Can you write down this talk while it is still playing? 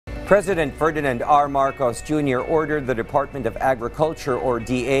President Ferdinand R. Marcos Jr. ordered the Department of Agriculture, or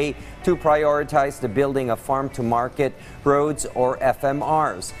DA, to prioritize the building of farm-to-market roads, or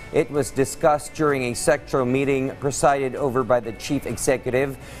FMRs. It was discussed during a sectoral meeting presided over by the Chief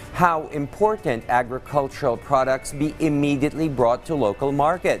Executive how important agricultural products be immediately brought to local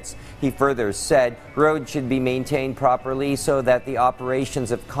markets. He further said roads should be maintained properly so that the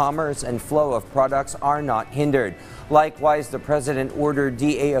operations of commerce and flow of products are not hindered. Likewise, the President ordered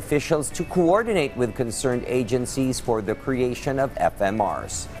DA officials to coordinate with concerned agencies for the creation of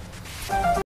FMRs.